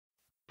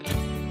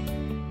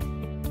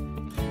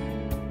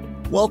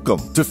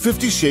Welcome to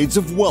 50 Shades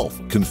of Wealth,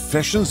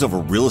 Confessions of a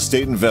Real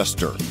Estate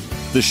Investor,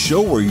 the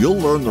show where you'll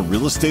learn the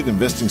real estate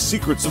investing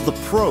secrets of the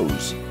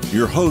pros.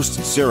 Your host,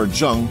 Sarah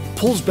Jung,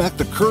 pulls back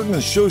the curtain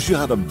and shows you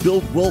how to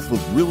build wealth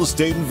with real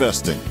estate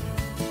investing.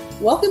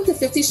 Welcome to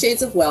 50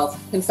 Shades of Wealth,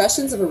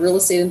 Confessions of a Real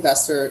Estate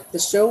Investor, the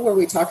show where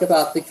we talk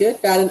about the good,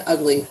 bad, and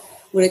ugly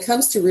when it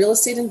comes to real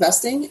estate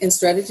investing and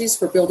strategies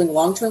for building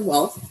long-term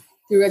wealth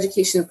through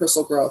education and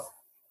personal growth.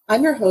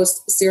 I'm your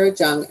host, Sarah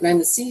Jung, and I'm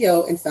the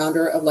CEO and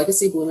founder of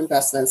Legacy Bloom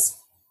Investments.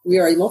 We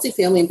are a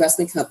multifamily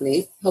investment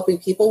company helping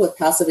people with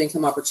passive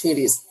income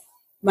opportunities.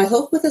 My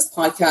hope with this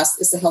podcast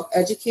is to help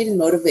educate and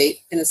motivate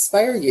and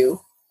inspire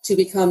you to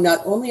become not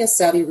only a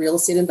savvy real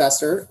estate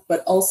investor,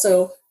 but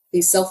also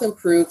a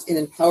self-improved and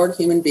empowered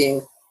human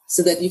being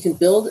so that you can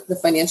build the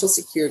financial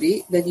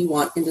security that you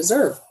want and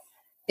deserve.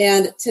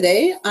 And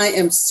today I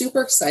am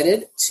super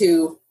excited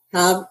to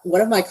have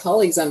one of my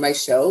colleagues on my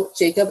show,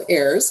 Jacob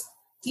Ayers.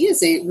 He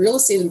is a real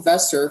estate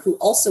investor who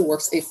also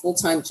works a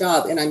full-time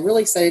job, and I'm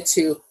really excited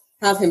to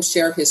have him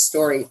share his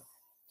story.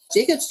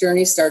 Jacob's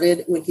journey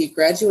started when he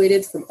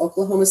graduated from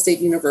Oklahoma State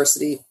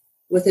University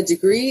with a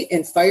degree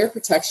in fire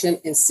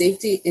protection and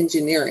safety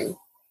engineering.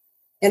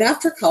 And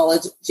after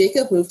college,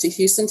 Jacob moved to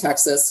Houston,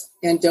 Texas,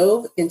 and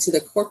dove into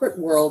the corporate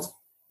world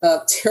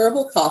of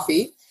terrible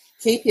coffee,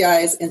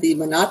 KPIs, and the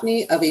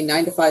monotony of a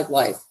 9-to-5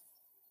 life.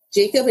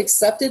 Jacob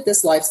accepted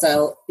this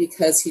lifestyle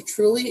because he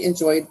truly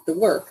enjoyed the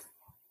work.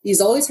 He's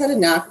always had a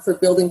knack for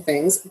building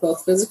things,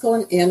 both physical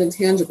and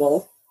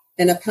intangible,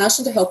 and a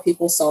passion to help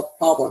people solve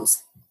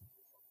problems.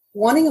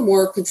 Wanting a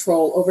more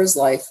control over his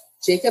life,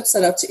 Jacob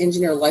set out to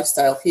engineer a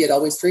lifestyle he had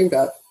always dreamed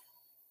of.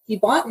 He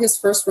bought his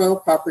first rental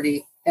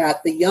property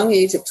at the young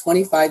age of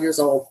 25 years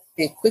old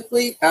and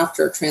quickly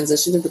after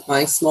transitioned into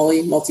buying small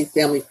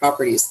multifamily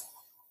properties.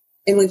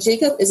 And when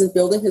Jacob isn't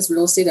building his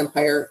real estate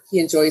empire, he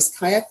enjoys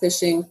kayak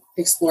fishing,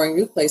 exploring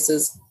new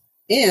places,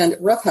 and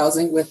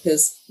roughhousing with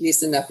his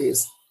niece and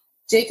nephews.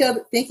 Jacob,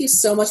 thank you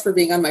so much for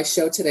being on my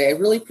show today. I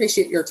really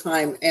appreciate your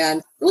time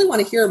and really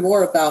want to hear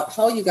more about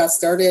how you got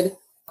started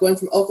going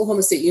from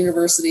Oklahoma State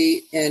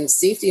University in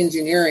safety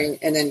engineering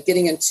and then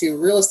getting into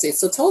real estate.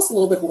 So tell us a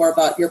little bit more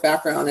about your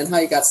background and how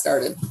you got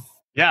started.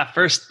 Yeah,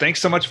 first, thanks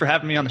so much for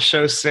having me on the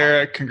show,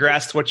 Sarah.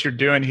 Congrats to what you're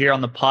doing here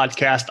on the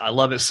podcast. I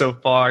love it so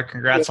far.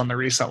 Congrats on the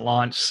recent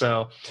launch.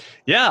 So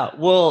yeah,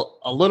 well,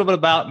 a little bit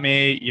about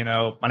me.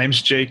 My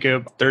name's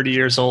Jacob, 30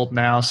 years old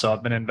now. So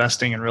I've been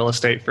investing in real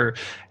estate for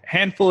a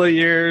handful of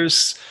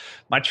years.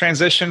 My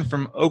transition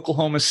from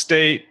Oklahoma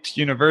State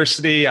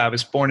University, I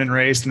was born and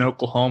raised in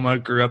Oklahoma,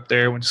 grew up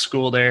there, went to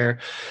school there.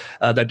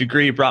 That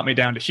degree brought me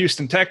down to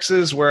Houston,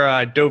 Texas, where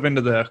I dove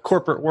into the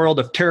corporate world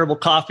of terrible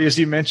coffee, as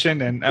you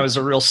mentioned. And that was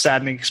a real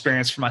saddening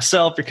experience for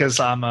myself because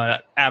I'm an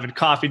avid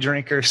coffee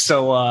drinker.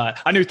 So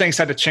I knew things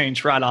had to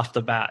change right off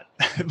the bat.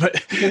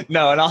 But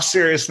no, in all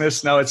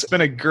seriousness, no, it's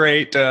been a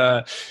great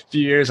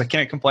few years. I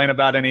can't complain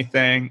about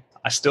anything.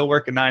 I still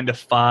work a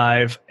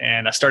 9-to-5,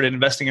 and I started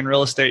investing in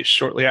real estate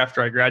shortly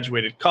after I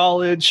graduated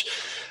college.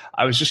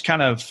 I was just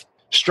kind of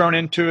strewn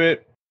into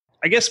it.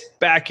 I guess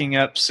backing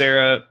up,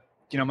 Sarah,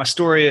 my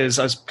story is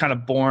I was kind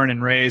of born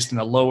and raised in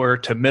a lower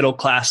to middle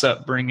class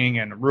upbringing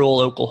in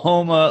rural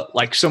Oklahoma.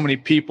 Like so many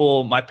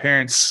people, my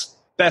parents'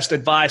 best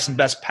advice and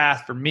best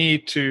path for me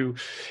to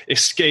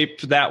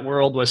escape that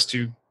world was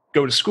to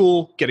go to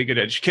school, get a good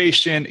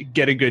education,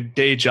 get a good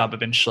day job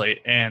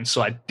eventually. And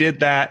so I did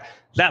that.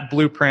 That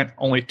blueprint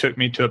only took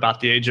me to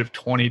about the age of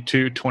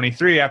 22,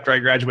 23 after I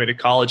graduated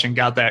college and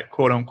got that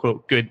quote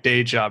unquote good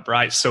day job,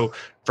 right? So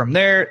from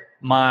there,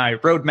 my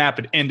roadmap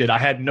had ended. I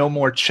had no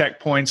more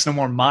checkpoints, no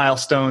more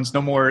milestones,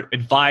 no more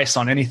advice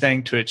on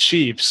anything to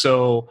achieve.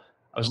 So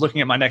I was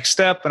looking at my next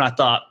step and I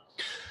thought,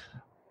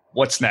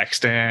 what's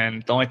next?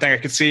 And the only thing I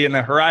could see in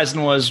the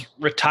horizon was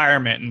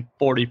retirement in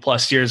 40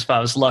 plus years if I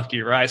was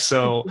lucky, right?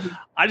 So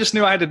I just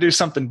knew I had to do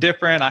something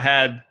different. I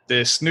had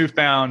this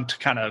newfound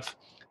kind of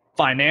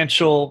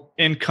financial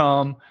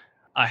income.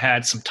 I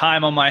had some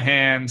time on my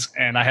hands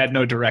and I had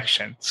no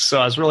direction.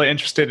 So I was really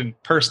interested in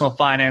personal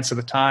finance at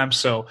the time.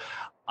 So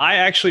I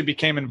actually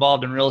became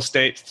involved in real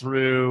estate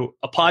through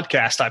a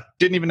podcast. I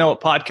didn't even know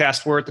what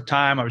podcasts were at the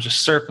time. I was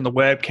just surfing the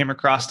web, came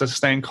across this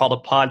thing called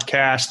a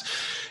podcast.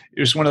 It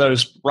was one of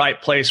those right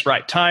place,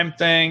 right time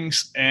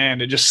things.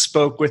 And it just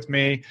spoke with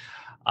me.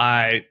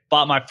 I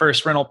bought my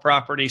first rental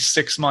property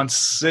 6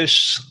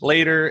 months-ish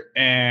later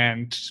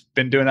and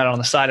been doing that on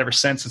the side ever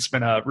since. It's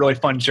been a really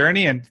fun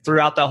journey. And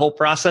throughout that whole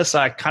process,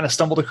 I kind of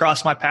stumbled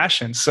across my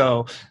passion.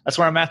 So that's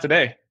where I'm at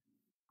today.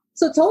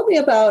 So tell me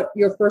about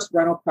your first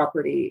rental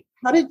property.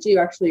 How did you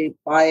actually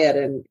buy it?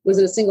 And was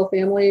it a single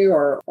family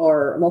or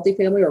a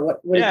multifamily or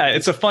what? Yeah,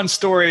 it's a fun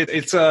story.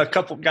 It's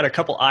got a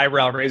couple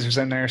eyebrow raisers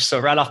in there. So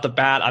right off the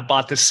bat, I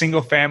bought this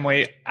single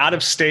family out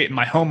of state in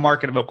my home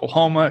market of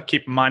Oklahoma.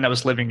 Keep in mind, I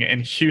was living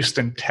in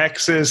Houston,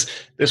 Texas.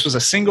 This was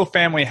a single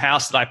family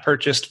house that I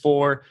purchased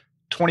for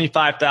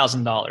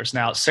 $25,000.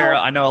 Now, Sarah,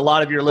 I know a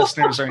lot of your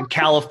listeners are in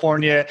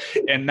California,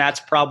 and that's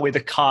probably the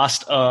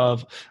cost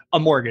of a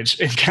mortgage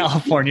in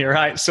California,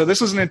 right? So this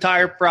was an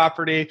entire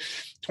property,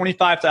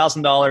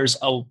 $25,000,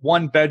 a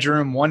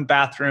 1-bedroom,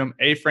 1-bathroom,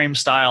 A-frame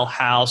style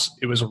house.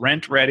 It was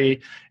rent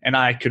ready, and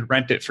I could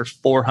rent it for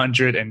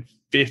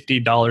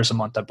 $450 a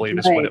month, I believe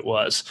is what it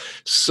was.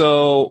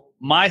 So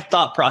my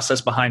thought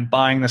process behind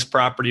buying this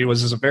property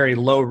was as a very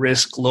low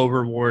risk, low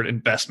reward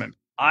investment.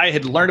 I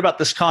had learned about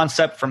this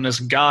concept from this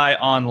guy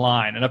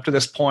online. And up to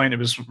this point, it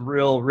was a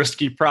real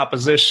risky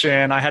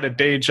proposition. I had a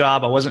day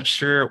job. I wasn't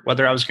sure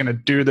whether I was going to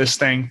do this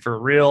thing for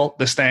real,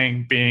 this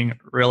thing being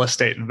real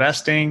estate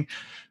investing.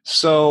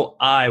 So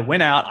I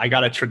went out, I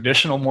got a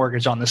traditional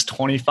mortgage on this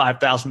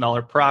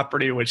 $25,000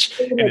 property, which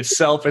in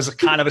itself is a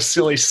kind of a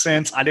silly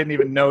sense. I didn't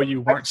even know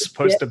you weren't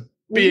supposed to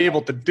be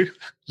able to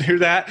do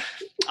that.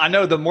 I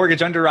know the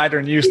mortgage underwriter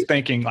and you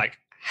thinking like,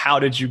 how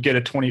did you get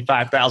a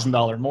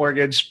 $25,000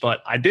 mortgage?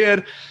 But I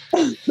did.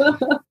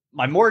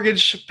 My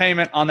mortgage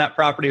payment on that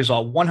property was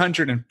all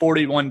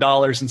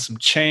 $141 and some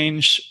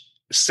change,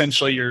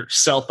 essentially your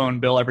cell phone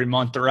bill every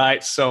month,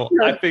 right? So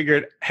I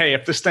figured, hey,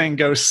 if this thing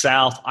goes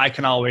south, I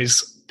can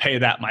always pay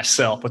that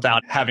myself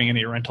without having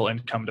any rental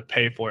income to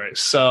pay for it.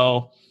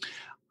 So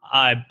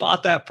I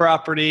bought that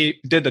property,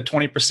 did the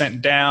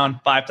 20% down,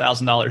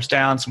 $5,000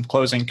 down, some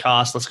closing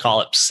costs. Let's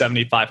call it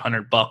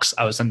 $7,500.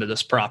 I was into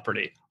this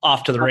property,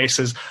 off to the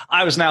races.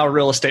 I was now a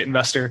real estate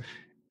investor.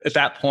 At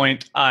that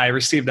point, I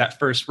received that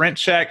first rent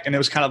check, and it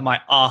was kind of my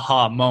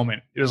aha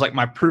moment. It was like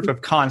my proof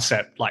of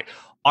concept. Like,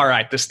 all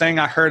right, this thing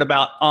I heard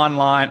about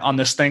online on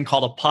this thing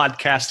called a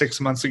podcast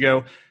 6 months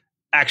ago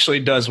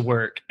actually does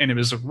work. And it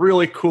was a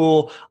really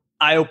cool,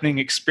 eye-opening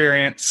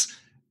experience.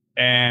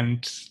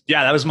 And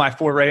yeah, that was my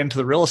foray into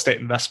the real estate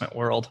investment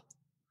world.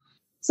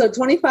 So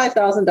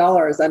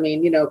 $25,000, I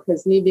mean,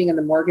 because me being in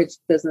the mortgage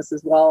business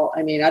as well,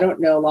 I mean, I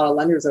don't know a lot of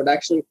lenders that would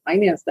actually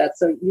finance that.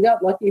 So you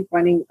got lucky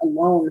finding a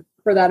loan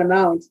for that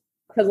amount,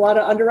 because a lot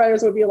of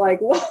underwriters would be like,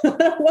 what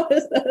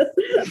is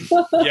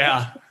this?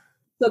 Yeah.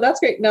 So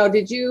that's great. Now,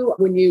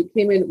 when you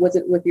came in, was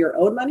it with your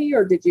own money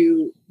or did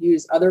you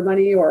use other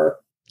money or?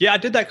 Yeah, I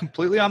did that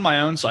completely on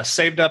my own. So I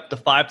saved up the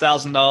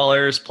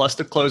 $5,000 plus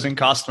the closing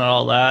costs and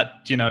all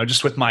that,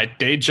 just with my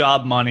day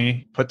job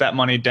money, put that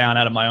money down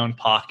out of my own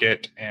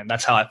pocket. And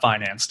that's how I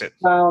financed it.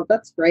 Wow,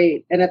 that's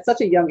great. And at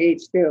such a young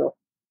age too.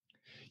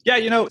 Yeah,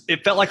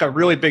 it felt like a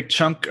really big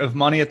chunk of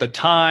money at the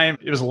time.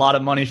 It was a lot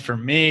of money for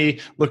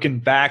me. Looking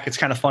back, it's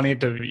kind of funny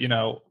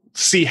to,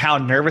 see how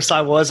nervous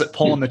I was at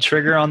pulling the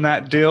trigger on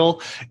that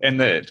deal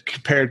and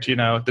compared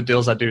to, the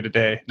deals I do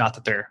today. Not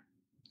that they're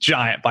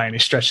giant by any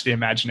stretch of the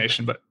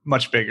imagination, but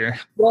much bigger.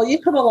 Well,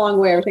 you've come a long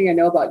way. Everything I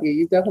know about you,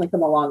 you've definitely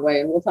come a long way,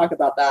 and we'll talk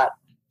about that.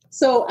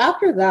 So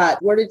after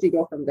that, where did you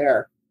go from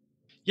there?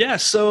 Yeah,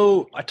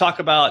 so I talk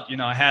about,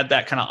 I had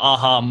that kind of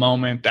aha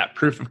moment, that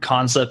proof of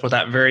concept with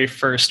that very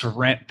first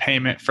rent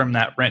payment from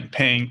that rent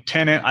paying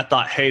tenant. I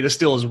thought, hey, this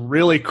deal is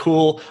really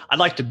cool. I'd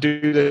like to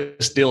do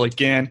this deal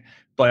again,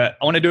 but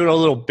I want to do it a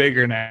little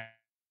bigger now,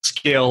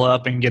 scale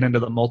up and get into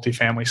the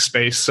multifamily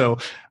space. So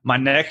my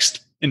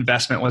next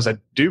investment was a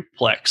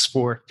duplex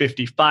for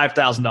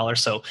 $55,000.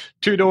 So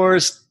 2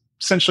 doors,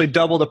 essentially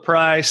double the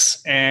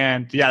price.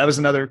 And yeah, that was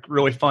another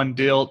really fun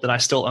deal that I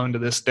still own to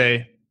this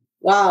day.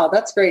 Wow,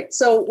 that's great.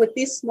 So with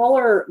these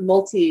smaller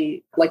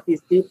like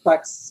these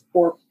duplex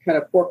or kind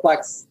of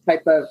fourplex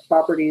type of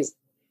properties,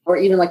 or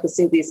even like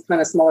these kind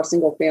of smaller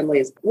single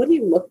families, what do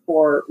you look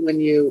for when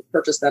you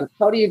purchase them?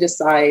 How do you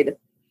decide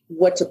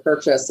what to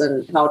purchase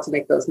and how to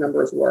make those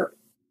numbers work?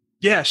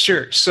 Yeah,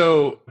 sure.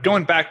 So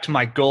going back to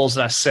my goals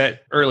that I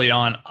set early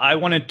on, I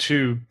wanted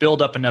to build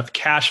up enough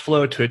cash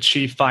flow to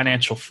achieve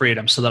financial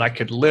freedom so that I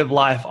could live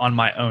life on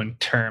my own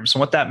terms. And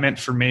what that meant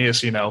for me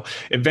is,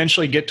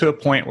 eventually get to a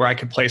point where I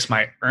could place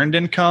my earned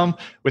income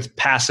with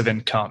passive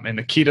income. And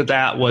the key to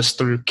that was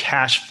through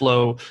cash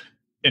flow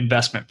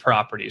investment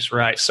properties,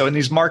 right? So in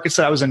these markets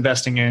that I was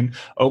investing in,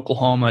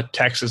 Oklahoma,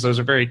 Texas, those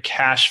are very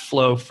cash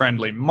flow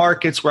friendly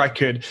markets where I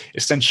could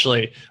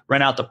essentially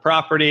rent out the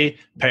property,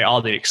 pay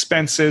all the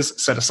expenses,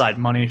 set aside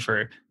money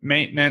for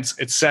maintenance,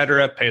 et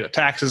cetera, pay the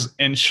taxes,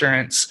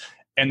 insurance,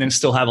 and then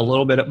still have a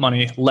little bit of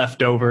money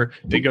left over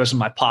that goes in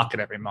my pocket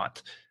every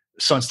month.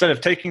 So instead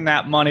of taking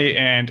that money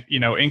and,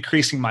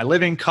 increasing my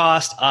living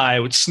cost,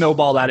 I would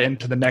snowball that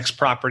into the next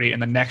property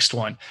and the next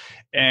one.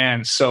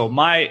 And so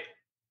my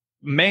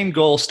main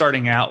goal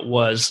starting out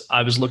was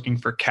I was looking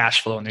for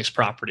cash flow in these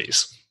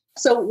properties.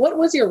 So what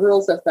was your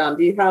rules of thumb?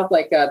 Do you have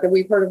that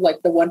we've heard of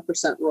like the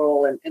 1%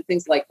 rule and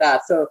things like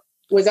that? So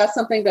was that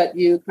something that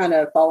you kind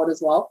of followed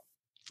as well?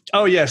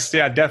 Oh, yes.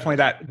 Yeah, definitely.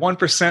 That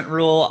 1%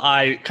 rule,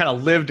 I kind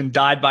of lived and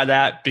died by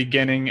that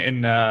beginning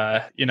in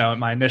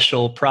my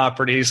initial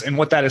properties. And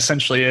what that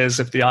essentially is,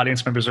 if the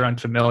audience members are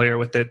unfamiliar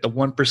with it, the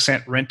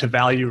 1% rent to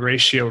value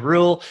ratio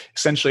rule.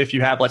 Essentially, if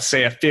you have, let's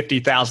say, a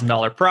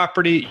 $50,000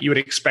 property, you would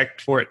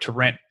expect for it to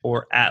rent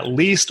for at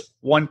least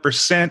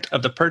 1%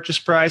 of the purchase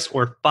price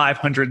or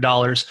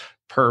 $500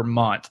 per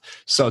month.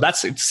 So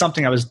it's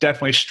something I was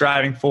definitely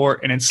striving for.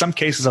 And in some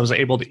cases, I was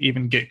able to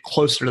even get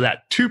closer to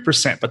that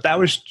 2%, but that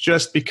was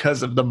just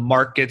because of the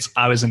markets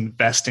I was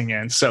investing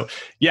in. So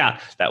yeah,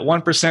 that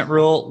 1%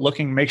 rule,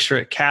 make sure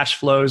it cash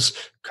flows,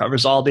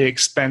 covers all the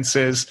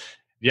expenses.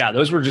 Yeah,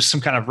 those were just some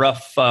kind of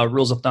rough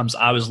rules of thumbs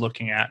I was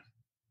looking at.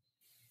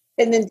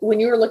 And then when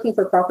you were looking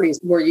for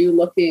properties, were you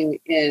looking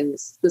in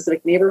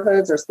specific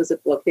neighborhoods or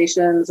specific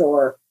locations,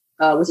 or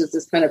was it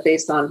just kind of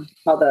based on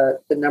how the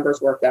numbers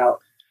worked out?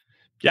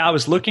 Yeah, I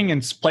was looking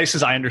in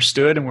places I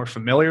understood and were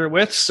familiar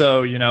with.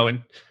 So,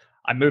 and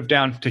I moved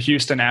down to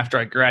Houston after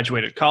I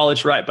graduated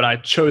college, right? But I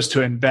chose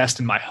to invest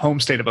in my home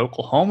state of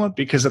Oklahoma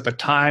because at the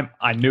time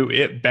I knew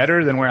it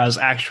better than where I was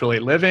actually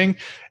living.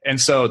 And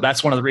so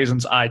that's one of the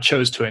reasons I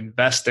chose to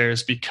invest there,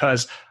 is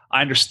because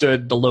I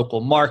understood the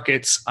local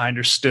markets. I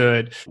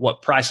understood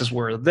what prices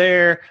were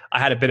there. I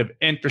had a bit of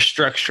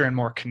infrastructure and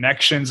more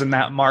connections in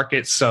that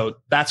market. So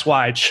that's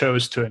why I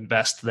chose to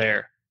invest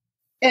there.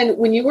 And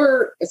when you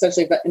were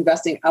essentially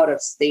investing out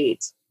of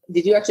state,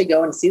 did you actually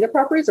go and see the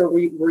properties, or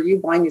were you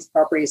buying these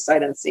properties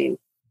sight unseen?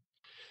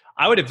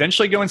 I would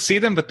eventually go and see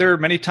them, but there are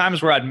many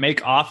times where I'd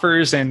make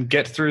offers and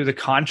get through the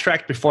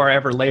contract before I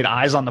ever laid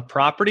eyes on the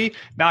property.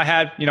 Now I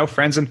had,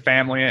 friends and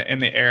family in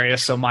the area.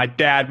 So my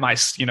dad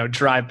might,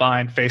 drive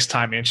by and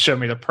FaceTime me and show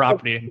me the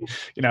property and,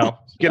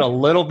 get a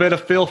little bit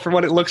of feel for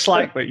what it looks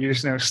like, but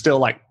you're still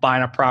like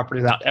buying a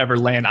property without ever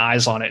laying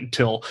eyes on it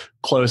until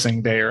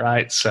closing day,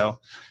 right? So,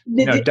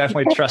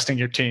 definitely trusting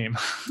your team.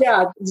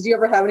 Yeah. Did you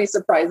ever have any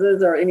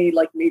surprises or any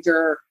like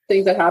major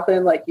things that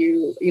happened, like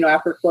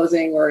after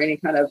closing, or any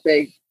kind of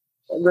big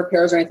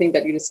repairs or anything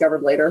that you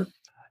discovered later?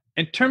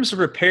 In terms of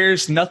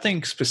repairs,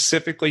 nothing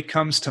specifically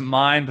comes to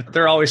mind, but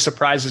there are always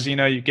surprises.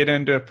 You get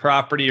into a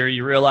property or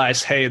you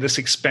realize, hey, this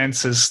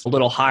expense is a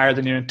little higher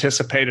than you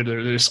anticipated,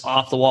 or there's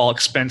off the wall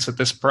expense at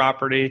this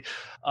property.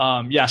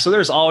 So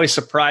there's always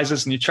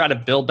surprises, and you try to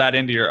build that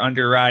into your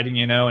underwriting,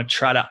 and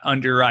try to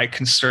underwrite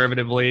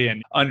conservatively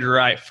and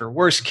underwrite for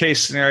worst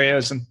case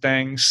scenarios and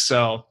things.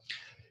 So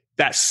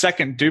that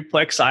second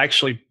duplex I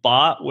actually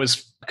bought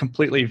was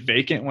completely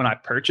vacant when I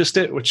purchased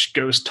it, which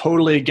goes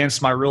totally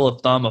against my rule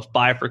of thumb of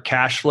buy for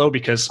cash flow,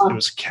 because it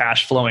was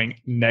cash flowing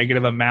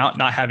negative amount,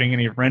 not having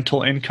any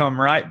rental income,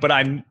 right? But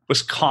I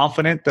was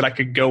confident that I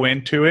could go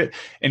into it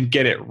and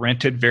get it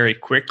rented very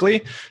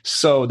quickly.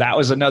 So that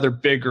was another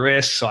big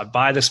risk. So I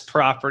buy this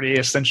property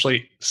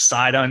essentially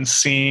sight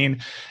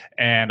unseen.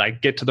 And I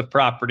get to the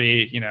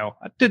property, I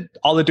did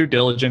all the due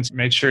diligence,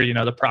 made sure,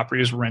 the property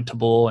was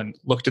rentable, and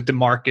looked at the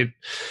market.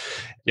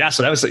 Yeah.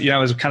 So that was, it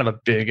was kind of a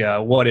big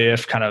what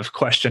if kind of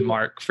question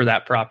mark for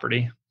that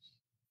property.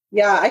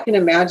 Yeah, I can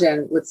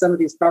imagine with some of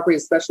these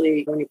properties,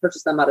 especially when you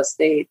purchase them out of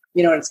state,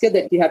 and it's good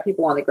that you have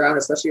people on the ground,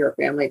 especially your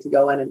family, to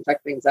go in and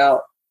check things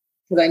out.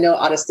 Because I know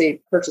out of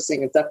state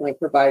purchasing, it definitely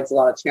provides a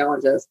lot of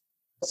challenges.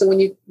 So when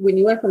you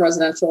went from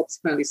residential to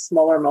kind of these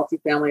smaller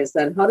multifamilies,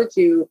 then how did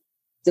you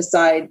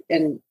decide,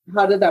 and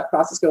how did that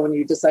process go when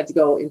you decide to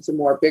go into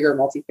more bigger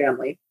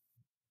multifamily?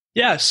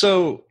 Yeah.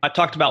 So I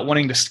talked about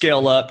wanting to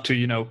scale up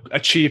to,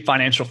 achieve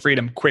financial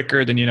freedom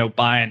quicker than,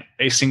 buying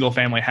a single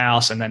family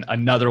house and then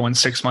another one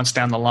 6 months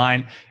down the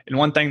line. And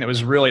one thing that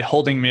was really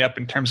holding me up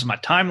in terms of my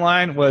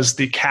timeline was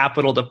the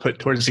capital to put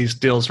towards these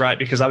deals, right?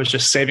 Because I was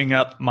just saving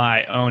up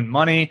my own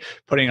money,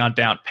 putting on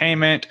down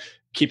payment,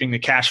 keeping the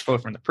cash flow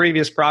from the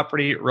previous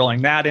property,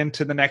 rolling that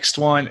into the next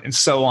one, and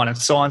so on and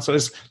so on. So it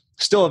was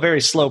still a very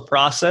slow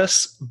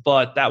process,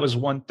 but that was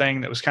one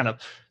thing that was kind of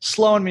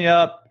slowing me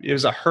up. It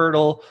was a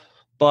hurdle,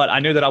 but I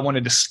knew that I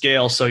wanted to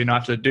scale. So,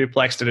 after the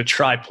duplex, did a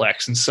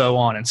triplex, and so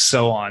on and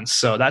so on.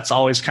 So that's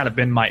always kind of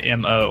been my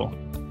MO.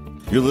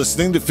 You're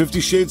listening to 50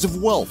 Shades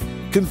of Wealth,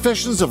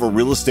 Confessions of a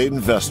Real Estate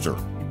Investor.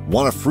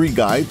 Want a free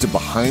guide to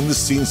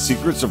behind-the-scenes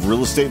secrets of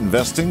real estate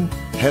investing?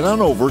 Head on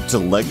over to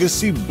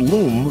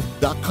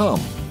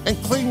legacybloom.com and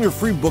claim your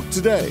free book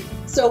today.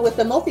 So with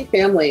the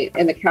multifamily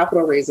and the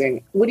capital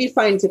raising, what do you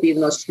find to be the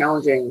most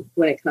challenging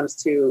when it comes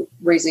to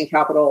raising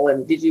capital?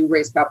 And did you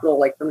raise capital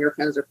like from your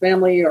friends or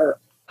family, or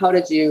how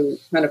did you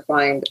kind of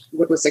find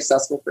what was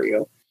successful for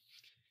you?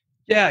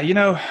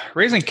 Yeah,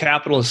 raising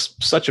capital is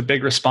such a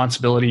big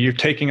responsibility. You're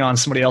taking on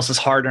somebody else's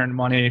hard-earned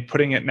money,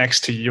 putting it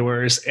next to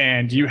yours,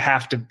 and you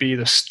have to be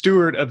the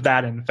steward of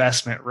that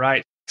investment,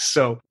 right?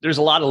 So there's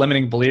a lot of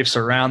limiting beliefs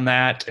around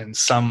that. And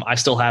some I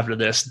still have to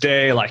this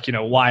day, like,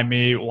 why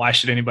me? Why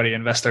should anybody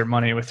invest their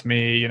money with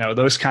me?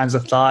 Those kinds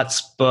of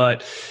thoughts.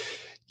 But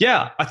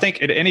yeah, I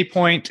think at any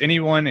point,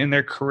 anyone in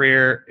their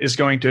career is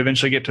going to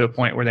eventually get to a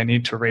point where they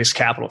need to raise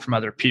capital from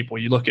other people.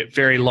 You look at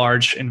very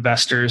large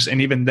investors, and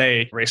even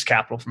they raise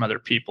capital from other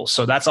people.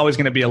 So that's always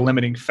going to be a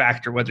limiting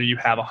factor, whether you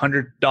have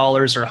 $100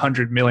 or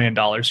 $100 million.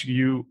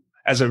 You,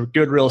 as a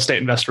good real estate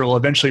investor, will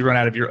eventually run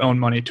out of your own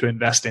money to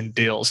invest in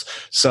deals.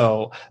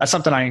 So that's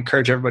something I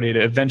encourage everybody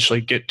to eventually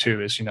get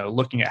to, is,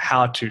 looking at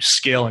how to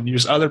scale and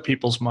use other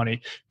people's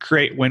money,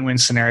 create win-win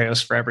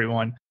scenarios for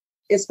everyone.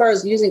 As far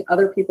as using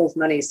other people's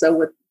money, so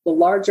with the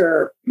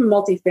larger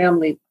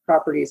multifamily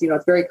properties,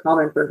 it's very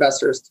common for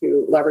investors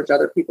to leverage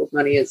other people's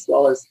money as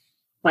well as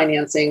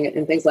financing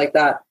and things like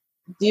that.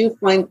 do you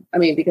find, I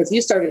mean, because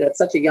you started at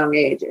such a young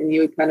age and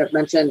you kind of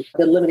mentioned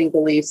the limiting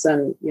beliefs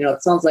and,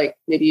 it sounds like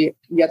maybe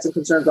you had some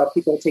concerns about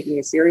people taking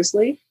you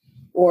seriously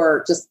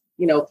or just,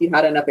 if you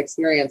had enough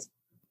experience,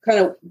 kind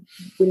of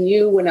when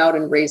you went out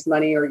and raised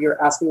money or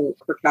you're asking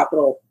for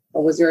capital,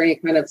 was there any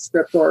kind of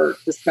script or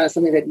just kind of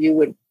something that you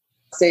would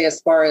say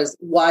as far as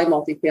why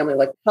multifamily,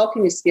 like how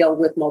can you scale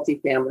with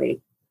multifamily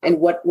and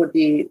what would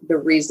be the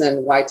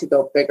reason why to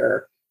go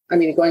bigger? I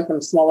mean, going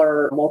from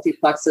smaller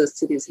multiplexes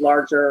to these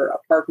larger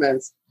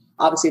apartments,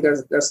 obviously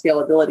there's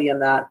scalability in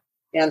that.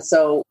 And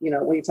so,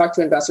 when you talk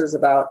to investors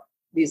about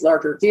these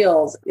larger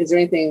deals, is there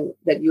anything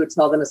that you would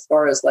tell them as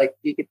far as like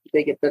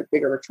they get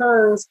bigger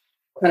returns?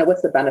 Kind of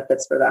what's the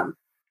benefits for them?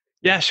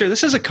 Yeah, sure.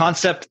 This is a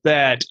concept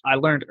that I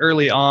learned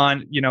early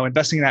on,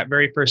 investing in that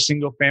very first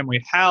single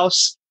family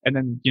house and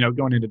then,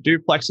 going into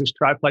duplexes,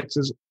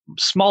 triplexes,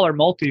 smaller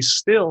multis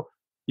still,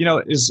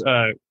 is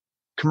a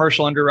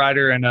commercial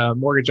underwriter and a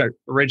mortgage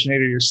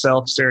originator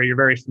yourself, Sarah, you're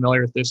very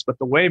familiar with this, but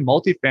the way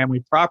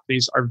multifamily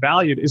properties are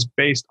valued is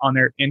based on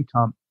their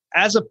income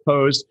as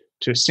opposed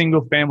to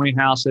single family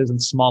houses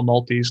and small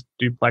multis,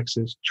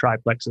 duplexes,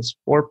 triplexes,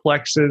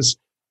 fourplexes.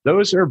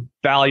 Those are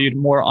valued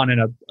more on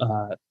a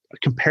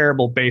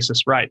comparable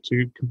basis, right,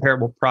 to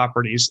comparable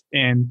properties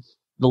in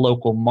the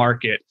local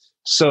market.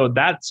 So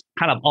that's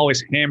kind of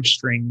always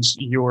hamstrings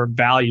your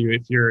value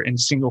if you're in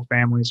single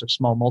families or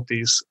small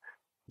multis.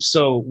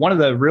 So one of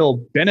the real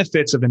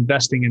benefits of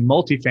investing in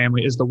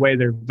multifamily is the way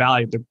they're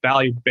valued. They're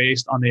valued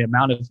based on the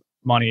amount of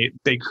money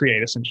they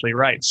create, essentially,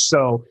 right?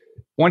 So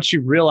once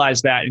you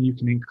realize that and you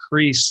can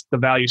increase the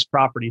value's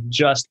property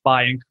just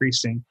by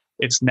increasing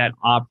its net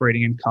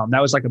operating income,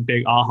 that was like a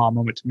big aha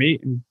moment to me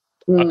and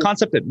a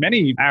concept that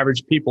many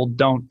average people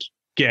don't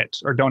get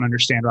or don't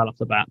understand right off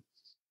the bat.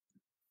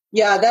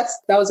 Yeah, that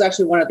was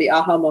actually one of the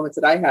aha moments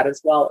that I had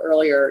as well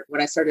earlier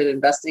when I started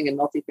investing in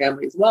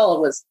multifamily as well. It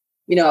was,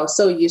 I was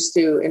so used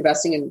to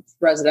investing in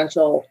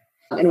residential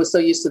and was so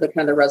used to the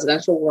kind of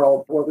residential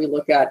world where we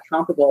look at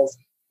comparables.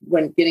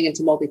 When getting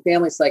into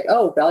multifamily, it's like,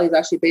 oh, value is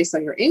actually based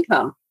on your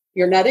income,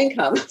 your net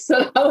income.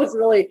 So that was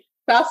really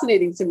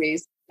fascinating to me.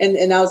 And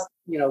that was,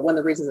 one of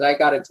the reasons that I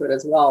got into it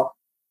as well.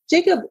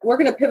 Jacob, we're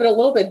going to pivot a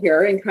little bit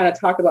here and kind of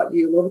talk about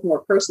you a little bit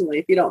more personally,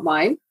 if you don't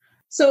mind.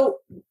 So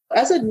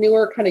as a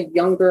newer kind of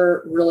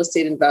younger real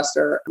estate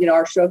investor,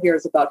 our show here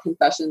is about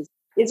confessions.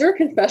 Is there a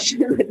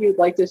confession that you'd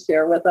like to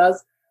share with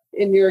us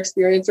in your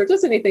experience or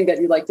just anything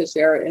that you'd like to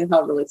share in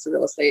how it relates to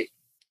real estate?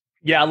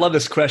 Yeah, I love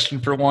this question.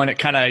 For one, it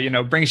kind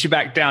of, brings you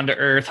back down to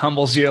earth,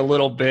 humbles you a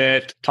little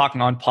bit. Talking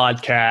on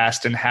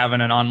podcast and having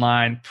an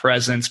online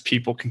presence,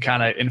 people can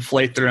kind of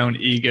inflate their own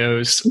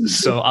egos.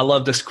 So I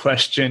love this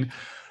question.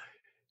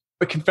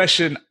 The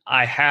confession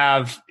I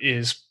have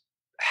is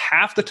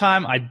half the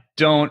time I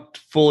don't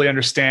fully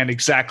understand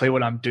exactly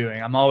what I'm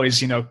doing. I'm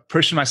always,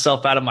 pushing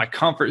myself out of my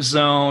comfort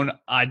zone.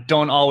 I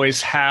don't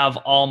always have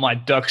all my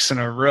ducks in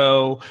a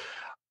row.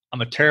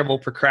 I'm a terrible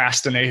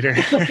procrastinator.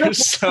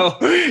 So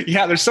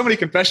yeah, there's so many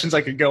confessions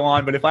I could go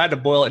on, but if I had to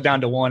boil it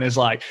down to one is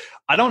like,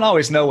 I don't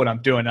always know what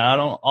I'm doing. I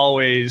don't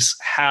always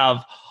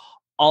have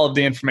all of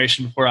the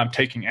information before I'm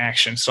taking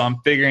action. So I'm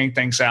figuring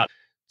things out.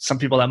 Some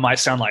people that might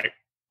sound like,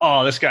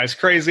 oh, this guy's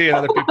crazy. And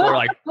other people are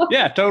like,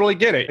 yeah, totally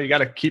get it. You got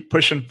to keep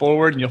pushing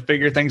forward and you'll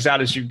figure things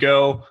out as you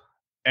go.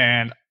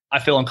 And I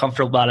feel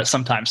uncomfortable about it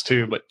sometimes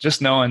too, but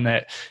just knowing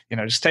that,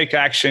 just take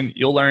action,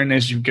 you'll learn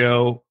as you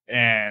go.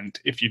 And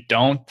if you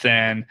don't,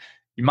 then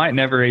you might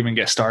never even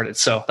get started.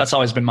 So that's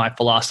always been my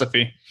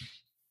philosophy.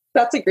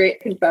 That's a great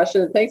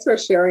confession. Thanks for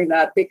sharing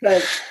that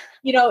because,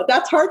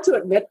 that's hard to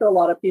admit for a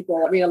lot of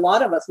people. I mean, a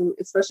lot of us,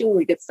 especially when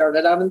we get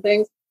started out in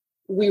things,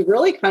 we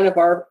really kind of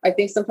are, I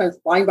think, sometimes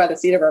flying by the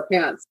seat of our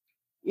pants.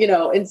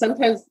 And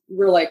sometimes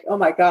we're like, oh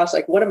my gosh,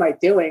 like, what am I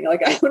doing?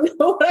 Like, I don't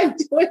know what I'm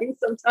doing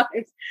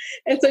sometimes.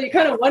 And so you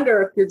kind of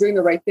wonder if you're doing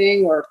the right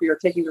thing or if you're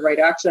taking the right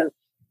action.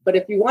 But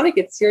if you want to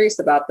get serious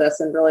about this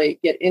and really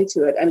get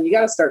into it, I mean, you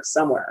got to start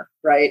somewhere,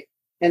 right?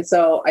 And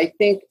so I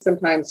think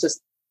sometimes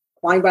just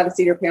flying by the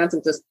seat of your pants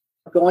and just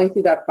going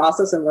through that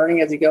process and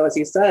learning as you go, as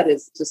you said,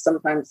 is just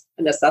sometimes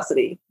a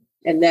necessity.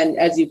 And then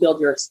as you build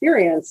your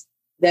experience,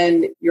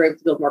 then you're able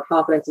to build more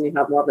confidence and you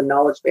have more of a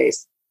knowledge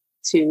base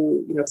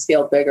to,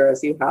 scale bigger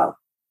as you have.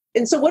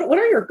 And so what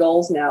are your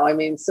goals now? I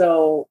mean,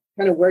 so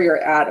kind of where you're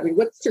at, I mean,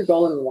 what's your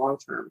goal in the long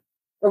term?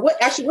 Or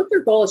what's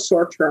your goal is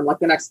short term, like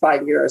the next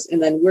 5 years?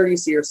 And then where do you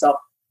see yourself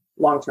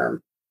long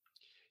term?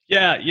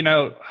 Yeah,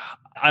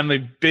 I'm a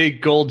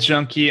big goal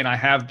junkie and I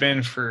have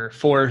been for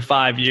 4 or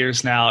 5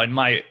 years now. And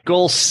my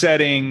goal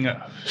setting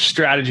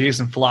strategies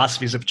and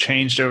philosophies have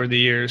changed over the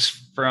years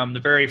from the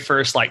very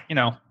first,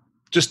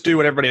 just do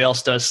what everybody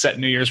else does, set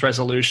New Year's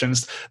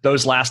resolutions.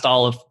 Those last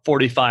all of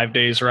 45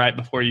 days, right,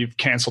 before you've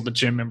canceled the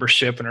gym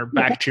membership and are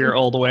back to your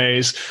old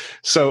ways.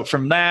 So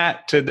from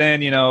that to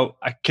then,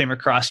 I came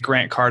across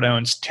Grant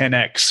Cardone's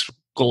 10X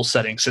goal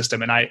setting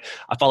system. And I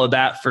followed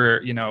that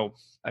for,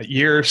 a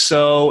year or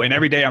so. And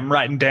every day I'm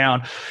writing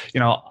down,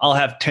 I'll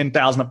have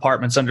 10,000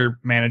 apartments under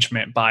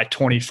management by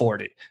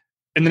 2040.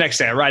 And the next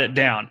day I write it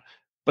down.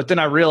 But then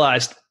I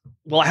realized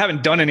well, I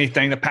haven't done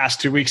anything the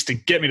past 2 weeks to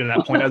get me to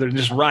that point other than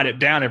just write it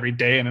down every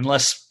day. And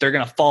unless they're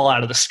going to fall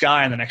out of the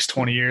sky in the next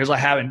 20 years, I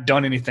haven't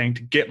done anything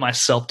to get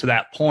myself to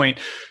that point.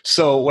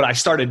 So what I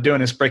started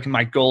doing is breaking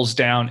my goals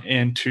down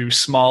into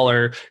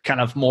smaller,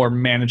 kind of more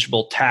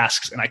manageable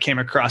tasks. And I came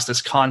across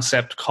this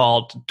concept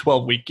called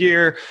 12-Week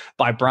Year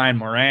by Brian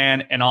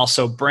Moran. And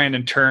also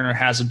Brandon Turner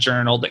has a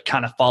journal that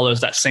kind of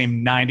follows that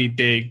same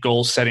 90-day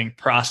goal setting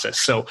process.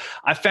 So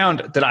I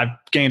found that I've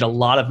gained a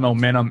lot of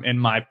momentum in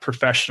my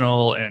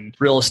professional and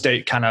real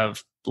estate kind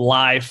of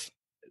life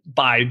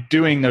by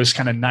doing those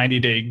kind of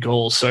 90-day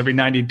goals. So every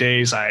 90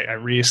 days, I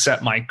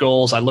reset my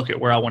goals. I look at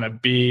where I want to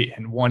be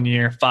in 1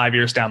 year, 5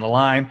 years down the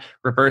line,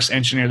 reverse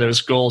engineer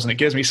those goals. And it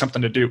gives me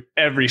something to do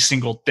every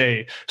single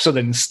day. So that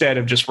instead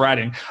of just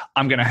writing,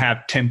 I'm going to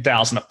have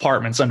 10,000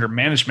 apartments under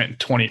management in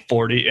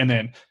 2040, and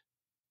then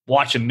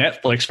watching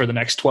Netflix for the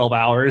next 12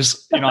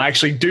 hours, I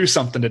actually do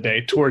something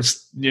today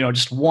towards,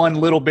 just one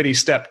little bitty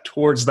step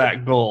towards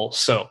that goal.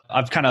 So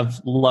I've kind of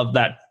loved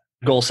that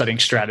goal setting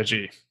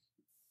strategy.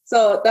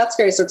 So that's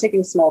great. So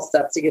taking small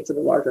steps to get to the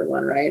larger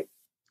one, right?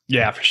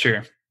 Yeah, for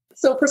sure.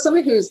 So for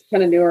somebody who's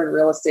kind of newer in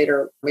real estate,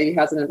 or maybe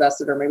hasn't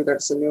invested, or maybe they're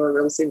just a newer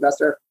real estate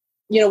investor,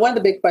 one of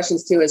the big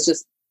questions too is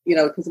just,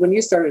 because when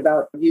you started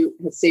out, you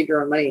had saved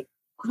your own money.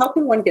 How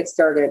can one get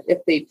started if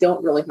they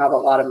don't really have a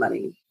lot of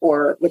money,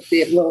 or with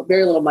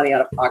very little money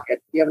out of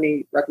pocket? Do you have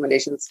any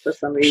recommendations for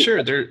somebody?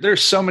 Sure.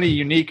 There's so many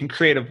unique and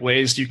creative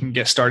ways you can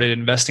get started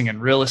investing in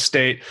real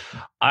estate.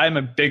 I'm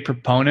a big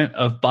proponent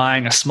of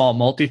buying a small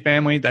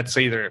multifamily. That's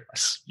either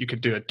you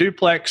could do a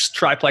duplex,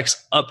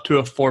 triplex, up to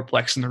a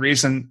fourplex. And the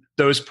reason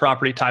those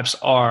property types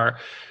are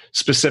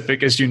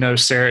specific, as you know,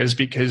 Sarah, is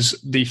because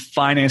the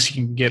finance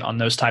you can get on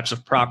those types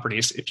of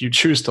properties. If you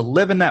choose to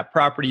live in that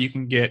property, you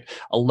can get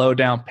a low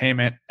down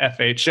payment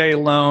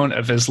FHA loan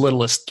of as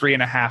little as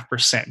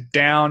 3.5%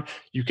 down.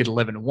 You could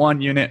live in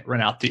one unit,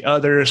 rent out the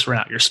others,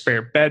 rent out your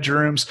spare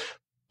bedrooms,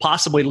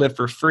 possibly live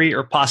for free,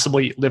 or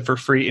possibly live for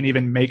free and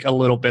even make a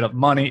little bit of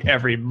money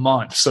every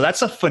month. So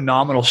that's a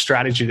phenomenal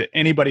strategy that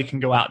anybody can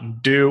go out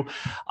and do.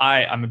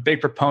 I'm a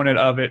big proponent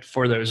of it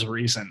for those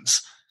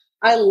reasons.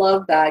 I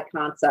love that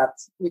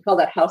concept. We call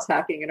that house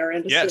hacking in our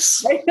industry.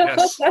 Yes. Right?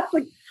 Yes.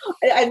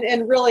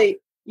 and really,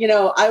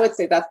 I would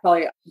say that's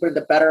probably one of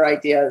the better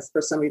ideas for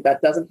somebody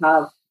that doesn't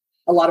have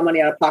a lot of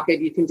money out of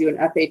pocket. You can do an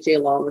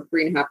FHA loan with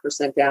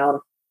 3.5% down.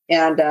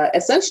 And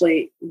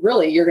essentially,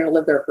 really, you're going to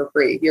live there for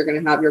free. You're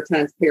going to have your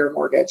tenants pay your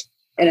mortgage.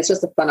 And it's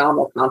just a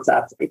phenomenal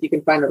concept if you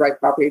can find the right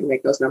property to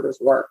make those numbers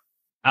work.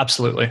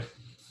 Absolutely.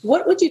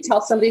 What would you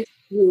tell somebody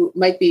who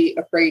might be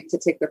afraid to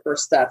take the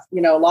first step?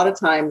 A lot of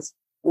times,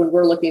 when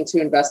we're looking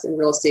to invest in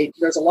real estate,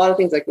 there's a lot of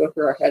things that go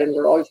through our head, and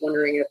we're always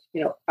wondering if,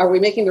 are we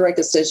making the right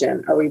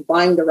decision? Are we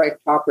buying the right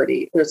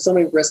property? There's so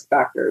many risk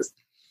factors.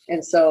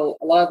 And so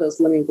a lot of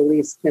those limiting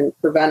beliefs can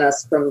prevent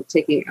us from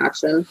taking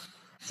action.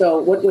 So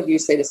what would you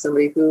say to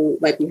somebody who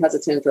might be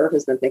hesitant or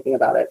has been thinking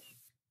about it?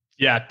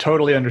 Yeah,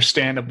 totally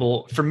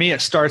understandable. For me,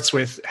 it starts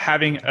with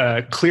having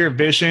a clear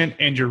vision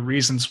and your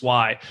reasons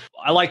why.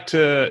 I like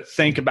to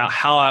think about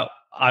how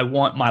I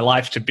want my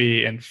life to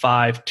be in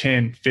 5,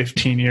 10,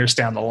 15 years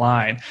down the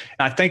line. And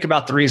I think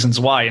about the reasons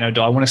why.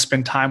 Do I want to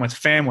spend time with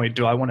family?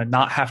 Do I want to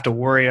not have to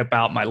worry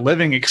about my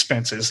living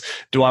expenses?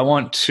 Do I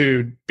want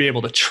to be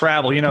able to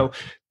travel?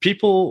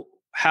 People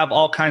have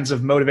all kinds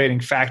of motivating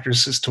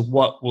factors as to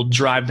what will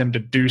drive them to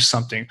do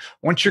something.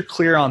 Once you're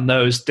clear on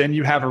those, then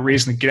you have a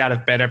reason to get out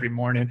of bed every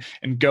morning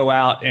and go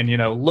out and,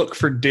 look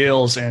for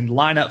deals and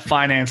line up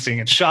financing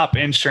and shop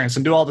insurance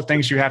and do all the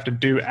things you have to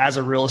do as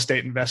a real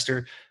estate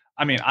investor.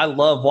 I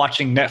love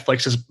watching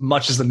Netflix as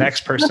much as the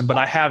next person, but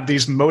I have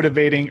these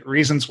motivating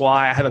reasons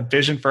why. I have a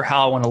vision for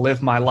how I want to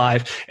live my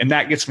life. And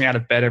that gets me out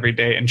of bed every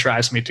day and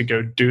drives me to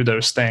go do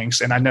those things.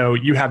 And I know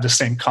you have the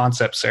same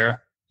concept, Sarah.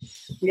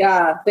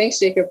 Yeah. Thanks,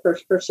 Jacob,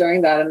 for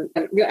sharing that. And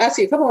I'm going to ask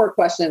you a couple more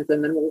questions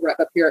and then we'll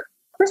wrap up here.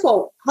 First of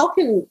all, how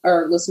can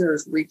our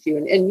listeners reach you?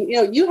 And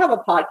you have a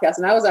podcast,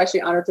 and I was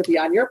actually honored to be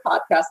on your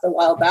podcast a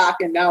while back.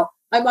 And now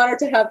I'm honored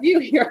to have you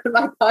here on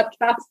my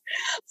podcast.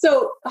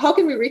 So how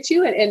can we reach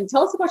you, and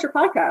tell us about your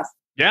podcast?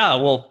 Yeah.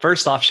 Well,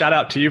 first off, shout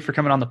out to you for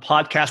coming on the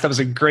podcast. That was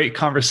a great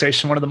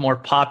conversation. One of the more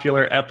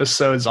popular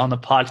episodes on the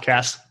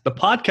podcast. The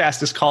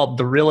podcast is called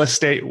The Real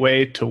Estate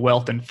Way to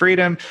Wealth and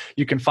Freedom.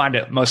 You can find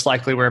it most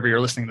likely wherever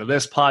you're listening to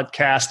this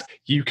podcast.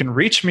 You can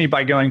reach me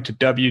by going to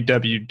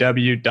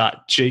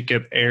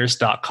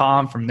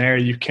www.jacobayers.com. From there,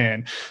 you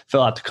can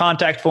fill out the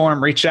contact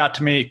form, reach out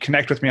to me,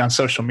 connect with me on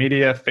social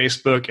media,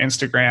 Facebook,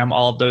 Instagram,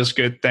 all of those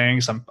good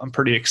things. I'm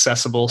pretty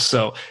accessible.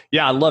 So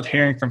yeah, I love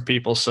hearing from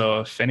people. So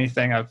if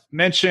anything I've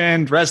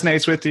mentioned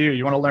resonates with you,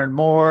 you want to learn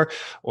more,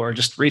 or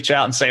just reach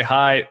out and say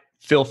hi,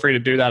 feel free to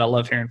do that. I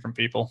love hearing from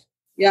people.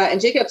 Yeah.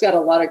 And Jacob's got a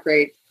lot of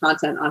great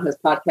content on his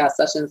podcast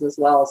sessions as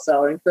well.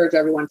 So I encourage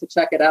everyone to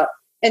check it out.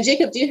 And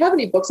Jacob, do you have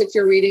any books that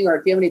you're reading, or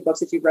do you have any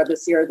books that you've read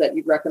this year that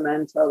you'd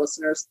recommend to our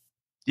listeners?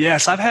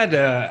 Yes, I've had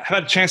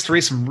a chance to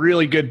read some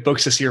really good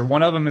books this year.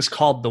 One of them is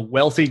called The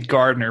Wealthy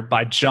Gardener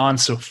by John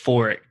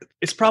Soforic.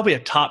 It's probably a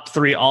top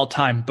 3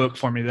 all-time book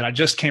for me that I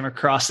just came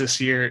across this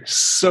year.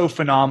 So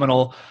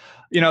phenomenal.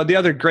 The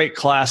other great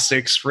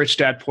classics, Rich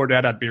Dad, Poor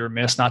Dad, I'd be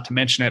remiss not to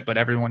mention it, but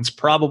everyone's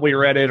probably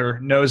read it or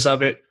knows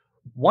of it.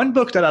 One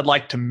book that I'd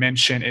like to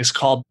mention is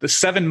called The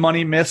 7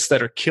 Money Myths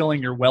That Are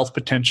Killing Your Wealth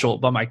Potential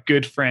by my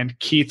good friend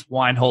Keith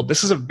Weinhold.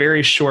 This is a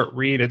very short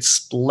read.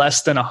 It's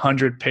less than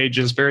 100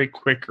 pages, very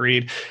quick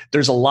read.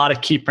 There's a lot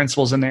of key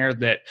principles in there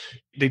that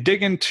they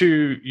dig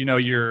into,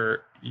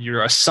 your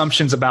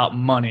assumptions about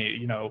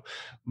money.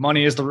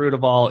 Money is the root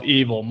of all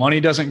evil. Money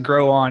doesn't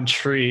grow on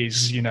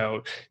trees.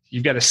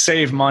 You've got to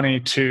save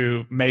money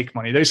to make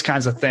money, those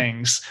kinds of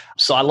things.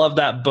 So I love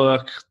that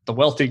book, The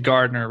Wealthy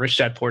Gardener, Rich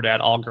Dad, Poor Dad,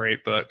 all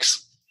great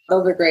books.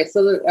 Those are great.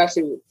 So they're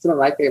actually some of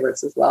my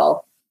favorites as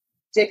well.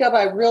 Jacob,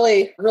 I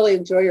really, really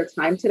enjoy your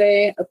time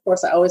today. Of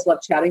course, I always love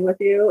chatting with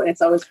you, and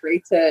it's always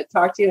great to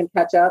talk to you and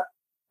catch up.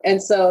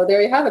 And so there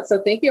you have it.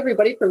 So thank you,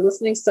 everybody, for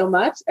listening so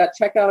much.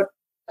 Check out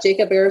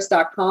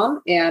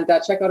jacobbayers.com and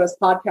check out his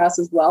podcast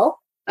as well.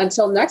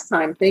 Until next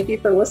time, thank you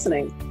for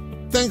listening.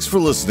 Thanks for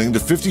listening to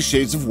 50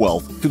 Shades of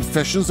Wealth,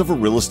 Confessions of a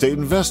Real Estate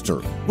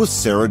Investor with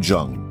Sarah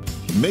Jung.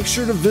 Make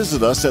sure to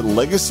visit us at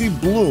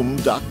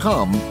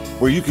legacybloom.com,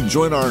 where you can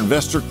join our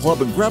investor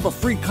club and grab a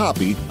free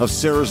copy of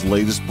Sarah's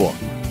latest book.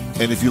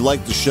 And if you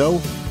like the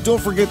show,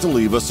 don't forget to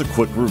leave us a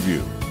quick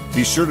review.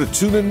 Be sure to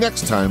tune in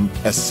next time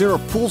as Sarah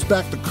pulls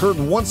back the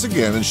curtain once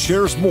again and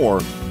shares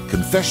more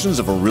Confessions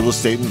of a Real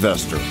Estate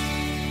Investor.